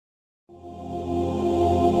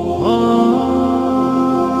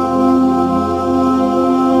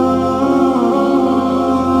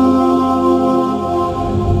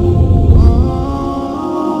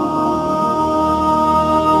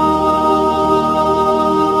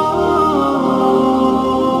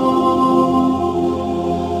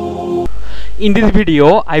In this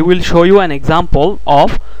video, I will show you an example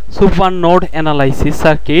of supernode analysis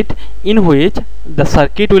circuit in which the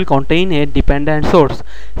circuit will contain a dependent source.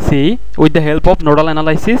 See, with the help of nodal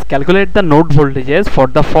analysis, calculate the node voltages for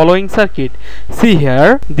the following circuit. See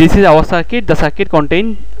here, this is our circuit. The circuit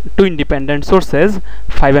contains two independent sources,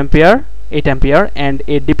 5 ampere, 8 ampere and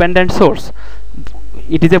a dependent source.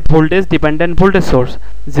 It is a voltage dependent voltage source,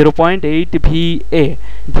 0.8 VA.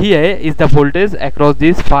 VA is the voltage across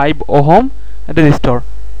this 5 ohm resistor.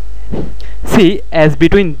 See, as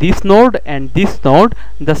between this node and this node,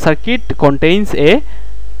 the circuit contains a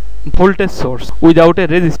voltage source without a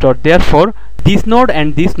resistor. Therefore, this node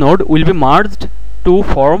and this node will be merged to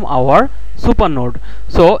form our supernode.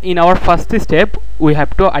 So in our first step, we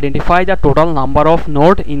have to identify the total number of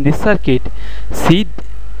nodes in this circuit. See,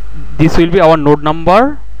 this will be our node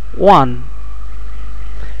number 1.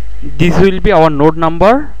 This will be our node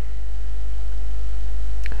number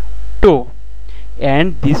 2.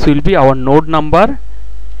 And this will be our node number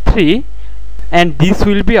 3, and this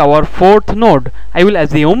will be our fourth node. I will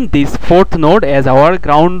assume this fourth node as our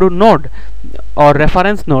ground node or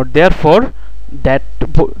reference node. Therefore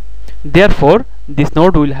this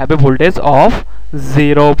node will have a voltage of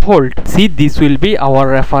 0 volt. See, this will be our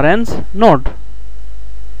reference node.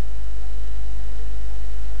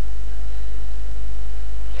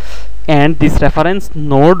 And this reference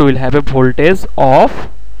node will have a voltage of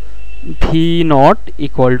V naught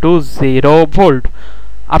equal to 0 volt.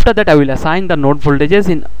 After that, I will assign the node voltages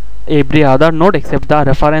in every other node except the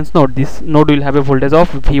reference node. This node will have a voltage of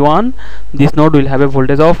V1, this node will have a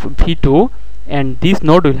voltage of V2, and this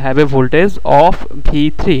node will have a voltage of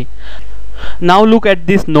V3. Now look at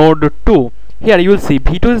this node 2. Here you will see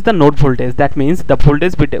V2 is the node voltage. That means the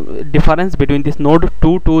voltage difference between this node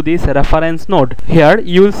 2 to this reference node. Here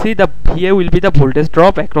you will see the VA will be the voltage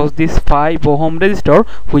drop across this 5 ohm resistor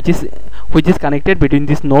which is connected between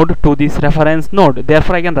this node to this reference node.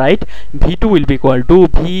 Therefore I can write V2 will be equal to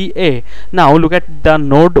VA. Now look at the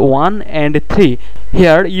node 1 and 3.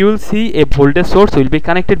 Here you will see a voltage source will be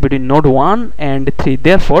connected between node 1 and 3.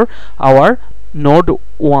 Therefore our node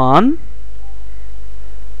 1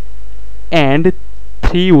 and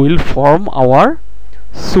 3 will form our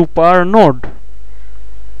supernode.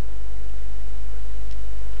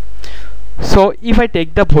 So if I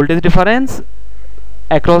take the voltage difference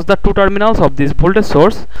across the two terminals of this voltage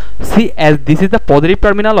source, see, as this is the positive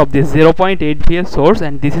terminal of this 0.8 VA source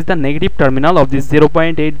and this is the negative terminal of this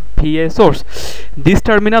 0.8 VA source, this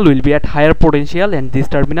terminal will be at higher potential and this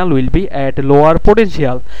terminal will be at lower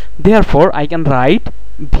potential. Therefore I can write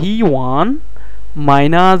V1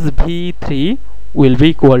 minus V3 will be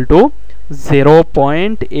equal to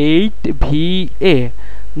 0.8 VA.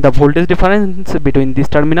 The voltage difference between this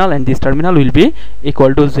terminal and this terminal will be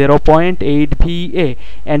equal to 0.8 VA,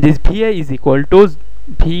 and this VA is equal to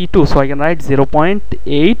V2, so I can write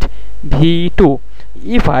 0.8 V2.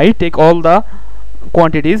 If I take all the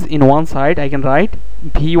quantities in one side, I can write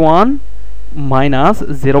V1 minus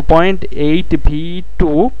 0.8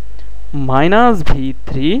 V2 minus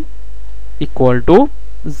V3 equal to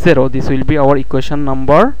 0. This will be our equation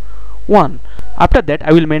number 1. After that,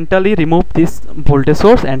 I will mentally remove this voltage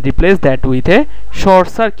source and replace that with a short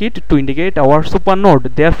circuit to indicate our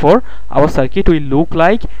supernode. Therefore our circuit will look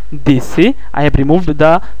like this. See, I have removed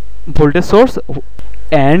the voltage source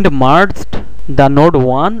and merged the node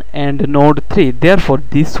 1 and node 3. Therefore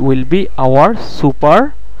this will be our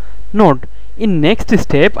supernode. In next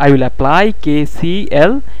step, I will apply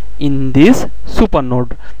KCL in this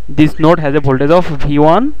supernode. This node has a voltage of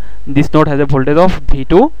V1, this node has a voltage of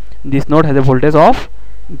V2, this node has a voltage of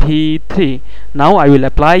V3. Now I will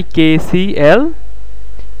apply KCL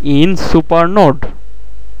in supernode.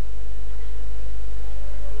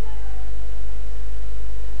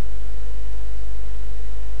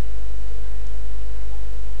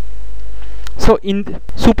 So in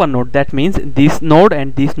supernode, that means this node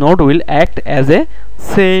and this node will act as a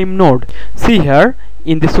same node. See here,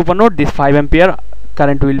 in the supernode, this 5 ampere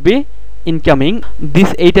current will be incoming,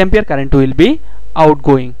 this 8 ampere current will be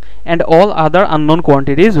outgoing, and all other unknown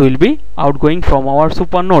quantities will be outgoing from our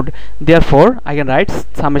supernode. Therefore I can write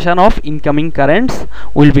summation of incoming currents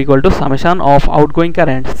will be equal to summation of outgoing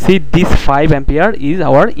currents. See, this 5 ampere is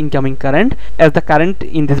our incoming current, as the current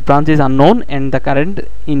in this branch is unknown and the current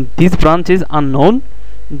in this branch is unknown.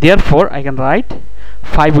 Therefore I can write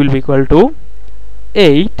 5 will be equal to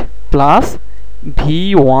 8 plus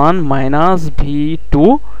V1 minus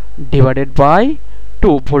V2 divided by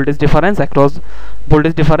 2, voltage difference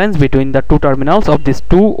between the two terminals of this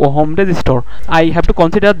 2 ohm resistor. I have to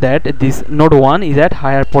consider that this node 1 is at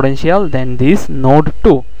higher potential than this node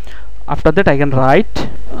 2. After that I can write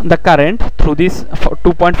the current through this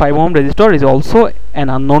 2.5 ohm resistor is also an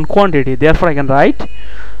unknown quantity, therefore I can write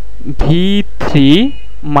V3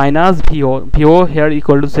 minus VO here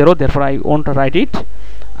equal to 0, therefore I won't write it,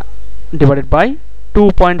 divided by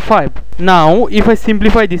 2.5. Now if I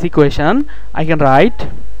simplify this equation, I can write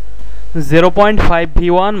 0.5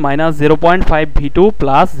 V1 minus 0.5 V2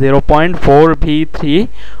 plus 0.4 V3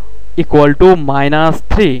 equal to minus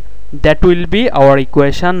 3. That will be our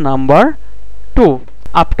equation number 2.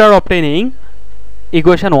 After obtaining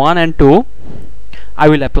equation 1 and 2, I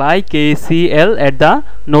will apply KCL at the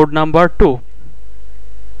node number 2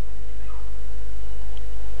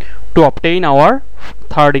 to obtain our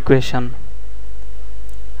third equation.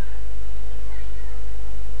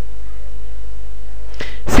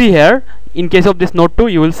 See here, in case of this node 2,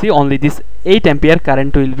 you will see only this 8 ampere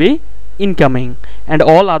current will be incoming and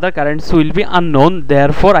all other currents will be unknown,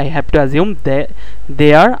 therefore I have to assume they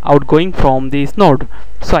are outgoing from this node.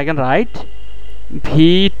 So I can write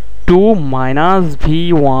V2 minus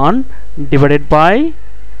V1 divided by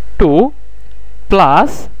 2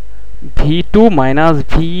 plus V2 minus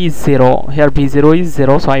V0. Here V0 is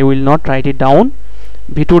 0, so I will not write it down.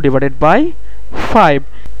 V2 divided by 5.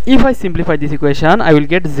 If I simplify this equation, I will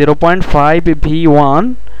get 0.5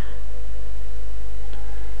 V1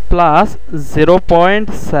 plus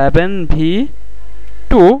 0.7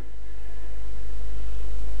 V2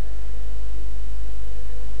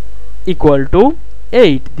 equal to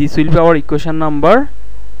 8. This will be our equation number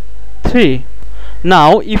 3.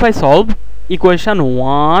 Now if I solve equation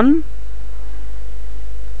 1,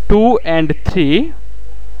 2 and 3,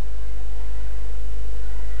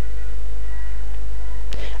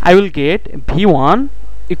 I will get V1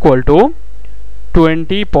 equal to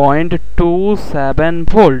 20.27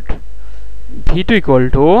 volt, V2 equal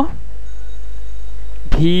to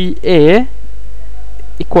VA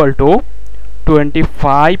equal to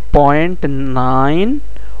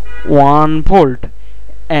 25.91 volt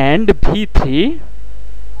and V3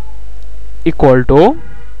 equal to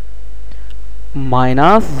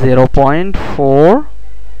minus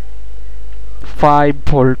 0.45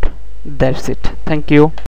 volt. That's it. Thank you.